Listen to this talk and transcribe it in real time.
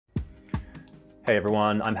Hey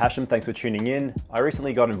everyone, I'm Hashim, thanks for tuning in. I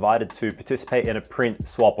recently got invited to participate in a print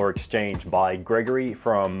swap or exchange by Gregory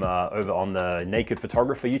from over on the Naked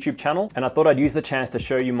Photographer YouTube channel, and I thought I'd use the chance to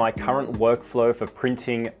show you my current workflow for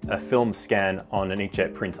printing a film scan on an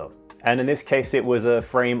inkjet printer. And in this case it was a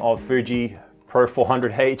frame of Fuji Pro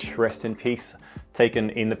 400H, rest in peace, taken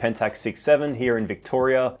in the Pentax 6.7 here in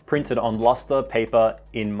Victoria, printed on luster paper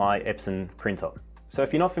in my Epson printer. So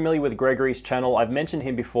if you're not familiar with Gregory's channel, I've mentioned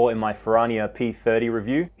him before in my Ferrania P30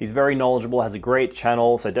 review. He's very knowledgeable, has a great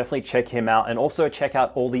channel, so definitely check him out, and also check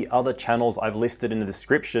out all the other channels I've listed in the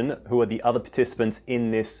description who are the other participants in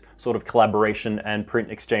this sort of collaboration and print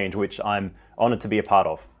exchange, which I'm honored to be a part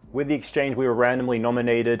of. With the exchange, we were randomly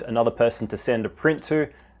nominated another person to send a print to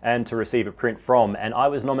and to receive a print from, and I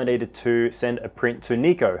was nominated to send a print to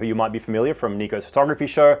Nico, who you might be familiar from Nico's photography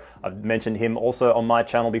show. I've mentioned him also on my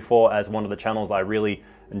channel before as one of the channels I really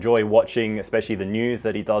enjoy watching, especially the news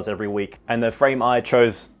that he does every week. And the frame I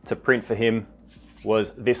chose to print for him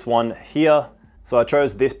was this one here. So I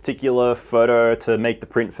chose this particular photo to make the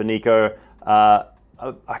print for Nico.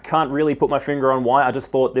 I can't really put my finger on why. I just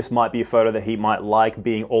thought this might be a photo that he might like,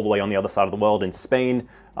 being all the way on the other side of the world in Spain.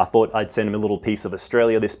 I thought I'd send him a little piece of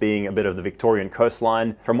Australia, this being a bit of the Victorian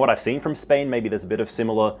coastline. From what I've seen from Spain, maybe there's a bit of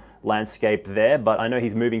similar landscape there, but I know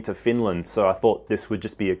he's moving to Finland, so I thought this would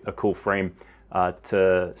just be a cool frame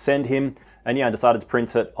to send him. And yeah, I decided to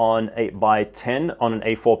print it on 8x10 on an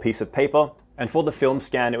A4 piece of paper. And for the film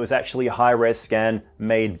scan, it was actually a high-res scan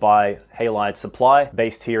made by Halide Supply,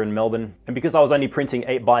 based here in Melbourne. And because I was only printing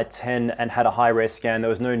 8x10 and had a high-res scan, there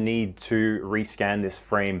was no need to rescan this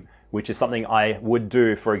frame, which is something I would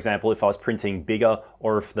do, for example, if I was printing bigger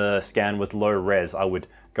or if the scan was low res, I would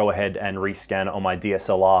go ahead and rescan it on my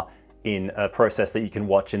DSLR in a process that you can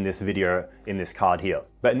watch in this video in this card here.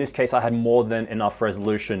 But in this case, I had more than enough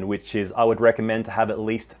resolution, which is I would recommend to have at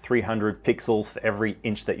least 300 pixels for every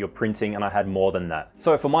inch that you're printing, and I had more than that.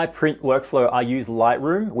 So for my print workflow, I use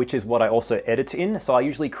Lightroom, which is what I also edit in. So I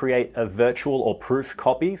usually create a virtual or proof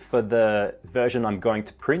copy for the version I'm going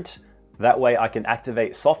to print. That way I can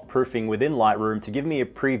activate soft proofing within Lightroom to give me a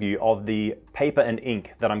preview of the paper and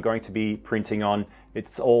ink that I'm going to be printing on.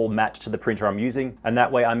 It's all matched to the printer I'm using, and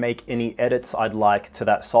that way I make any edits I'd like to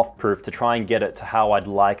that soft proof to try and get it to how I'd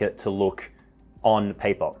like it to look on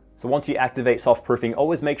paper. So once you activate soft proofing,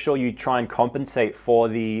 always make sure you try and compensate for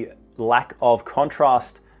the lack of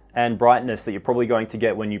contrast and brightness that you're probably going to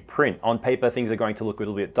get when you print. On paper, things are going to look a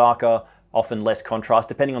little bit darker, often less contrast,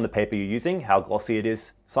 depending on the paper you're using, how glossy it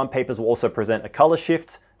is. Some papers will also present a color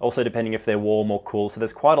shift, also depending if they're warm or cool. So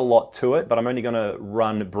there's quite a lot to it, but I'm only gonna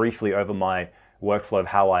run briefly over my workflow of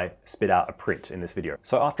how I spit out a print in this video.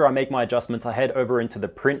 So after I make my adjustments, I head over into the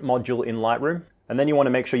print module in Lightroom, and then you wanna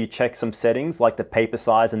make sure you check some settings like the paper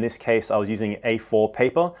size. In this case, I was using A4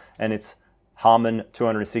 paper, and it's Harman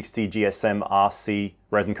 260 GSM RC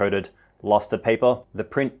resin coated luster paper. The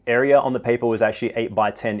print area on the paper was actually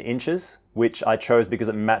 8x10 inches, which I chose because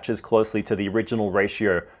it matches closely to the original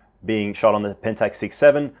ratio being shot on the Pentax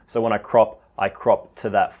 6.7. So when I crop to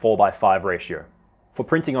that 4x5 ratio. For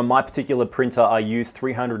printing on my particular printer, I use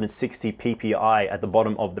 360 ppi at the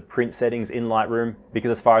bottom of the print settings in Lightroom,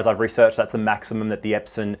 because as far as I've researched, that's the maximum that the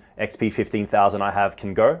Epson XP-15000 I have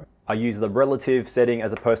can go. I use the relative setting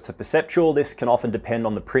as opposed to perceptual. This can often depend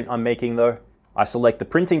on the print I'm making though. I select the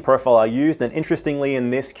printing profile I used, and interestingly in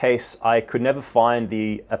this case I could never find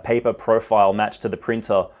a paper profile matched to the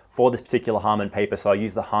printer for this particular Harman paper, so I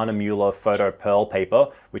used the Hahnemühle Photo Pearl paper,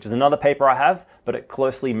 which is another paper I have, but it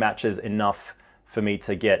closely matches enough for me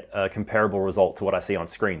to get a comparable result to what I see on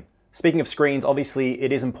screen. Speaking of screens, obviously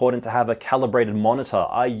it is important to have a calibrated monitor.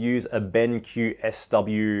 I use a BenQ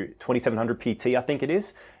SW2700 PT, I think it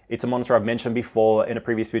is. It's a monitor I've mentioned before in a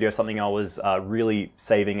previous video, something I was really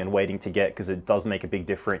saving and waiting to get because it does make a big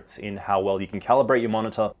difference in how well you can calibrate your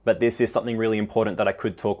monitor. But this is something really important that I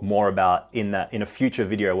could talk more about in a future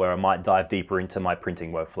video where I might dive deeper into my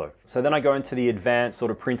printing workflow. So then I go into the advanced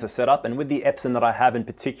sort of printer setup, and with the Epson that I have in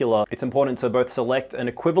particular, it's important to both select an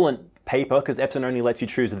equivalent paper, because Epson only lets you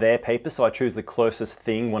choose their paper, so I choose the closest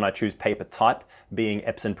thing when I choose paper type, being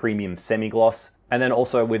Epson Premium Semi-Gloss. And then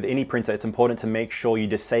also with any printer, it's important to make sure you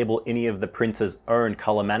disable any of the printer's own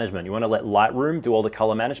color management. You want to let Lightroom do all the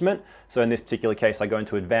color management. So in this particular case, I go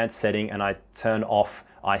into advanced setting and I turn off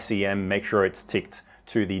ICM, make sure it's ticked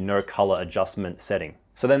to the no color adjustment setting.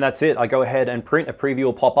 So then that's it. I go ahead and print. A preview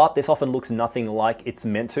will pop up. This often looks nothing like it's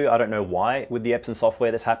meant to. I don't know why with the Epson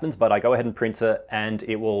software this happens, but I go ahead and print it and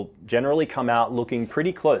it will generally come out looking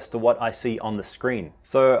pretty close to what I see on the screen.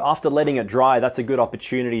 So after letting it dry, that's a good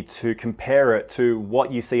opportunity to compare it to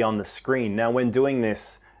what you see on the screen. Now when doing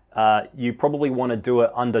this, you probably want to do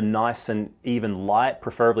it under nice and even light,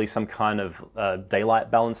 preferably some kind of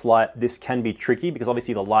daylight balance light. This can be tricky because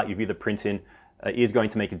obviously the light you view the print in is going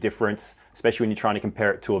to make a difference, especially when you're trying to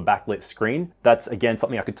compare it to a backlit screen. That's again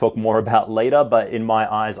something I could talk more about later, but in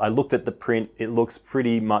my eyes, I looked at the print, it looks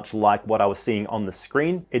pretty much like what I was seeing on the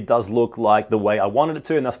screen. It does look like the way I wanted it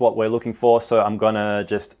to, and that's what we're looking for. So I'm gonna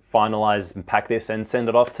just finalize and pack this and send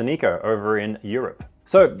it off to Nico over in Europe.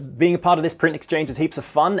 So being a part of this print exchange is heaps of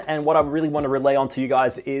fun, and what I really want to relay on to you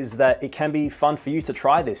guys is that it can be fun for you to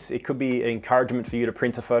try this. It could be encouragement for you to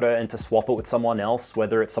print a photo and to swap it with someone else,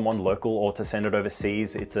 whether it's someone local or to send it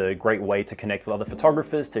overseas. It's a great way to connect with other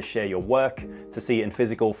photographers, to share your work, to see it in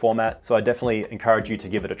physical format. So I definitely encourage you to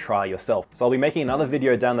give it a try yourself. So I'll be making another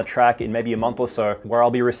video down the track in maybe a month or so, where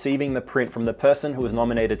I'll be receiving the print from the person who was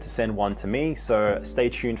nominated to send one to me. So stay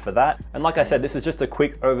tuned for that. And like I said, this is just a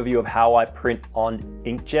quick overview of how I print on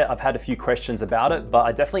inkjet. I've had a few questions about it, but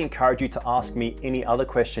I definitely encourage you to ask me any other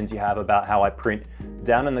questions you have about how I print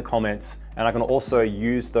down in the comments, and I can also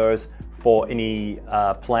use those for any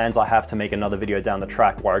plans I have to make another video down the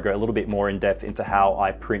track where I go a little bit more in depth into how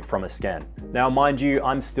I print from a scan. Now, mind you,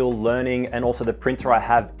 I'm still learning, and also the printer I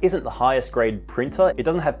have isn't the highest grade printer. It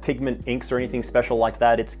doesn't have pigment inks or anything special like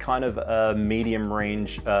that. It's kind of a medium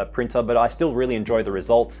range printer, but I still really enjoy the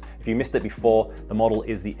results. If you missed it before, the model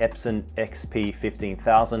is the Epson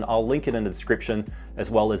XP-15000. I'll link it in the description,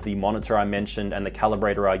 as well as the monitor I mentioned and the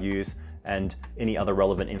calibrator I use and any other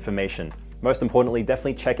relevant information. Most importantly,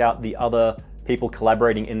 definitely check out the other people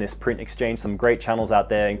collaborating in this print exchange. Some great channels out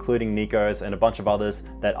there, including Nico's and a bunch of others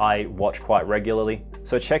that I watch quite regularly.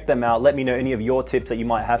 So check them out. Let me know any of your tips that you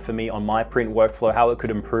might have for me on my print workflow, how it could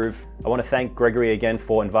improve. I want to thank Gregory again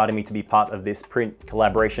for inviting me to be part of this print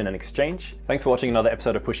collaboration and exchange. Thanks for watching another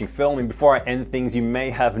episode of Pushing Film. And before I end things, you may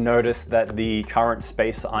have noticed that the current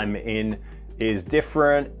space I'm in is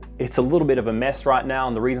different. It's a little bit of a mess right now,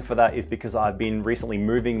 and the reason for that is because I've been recently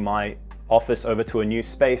moving my office over to a new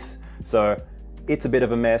space. So it's a bit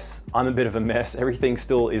of a mess, I'm a bit of a mess, everything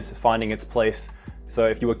still is finding its place. So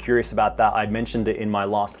if you were curious about that, I mentioned it in my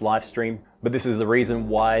last live stream, but this is the reason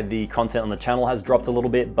why the content on the channel has dropped a little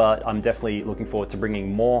bit, but I'm definitely looking forward to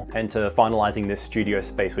bringing more and to finalizing this studio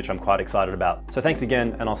space, which I'm quite excited about. So thanks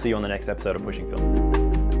again, and I'll see you on the next episode of Pushing Film.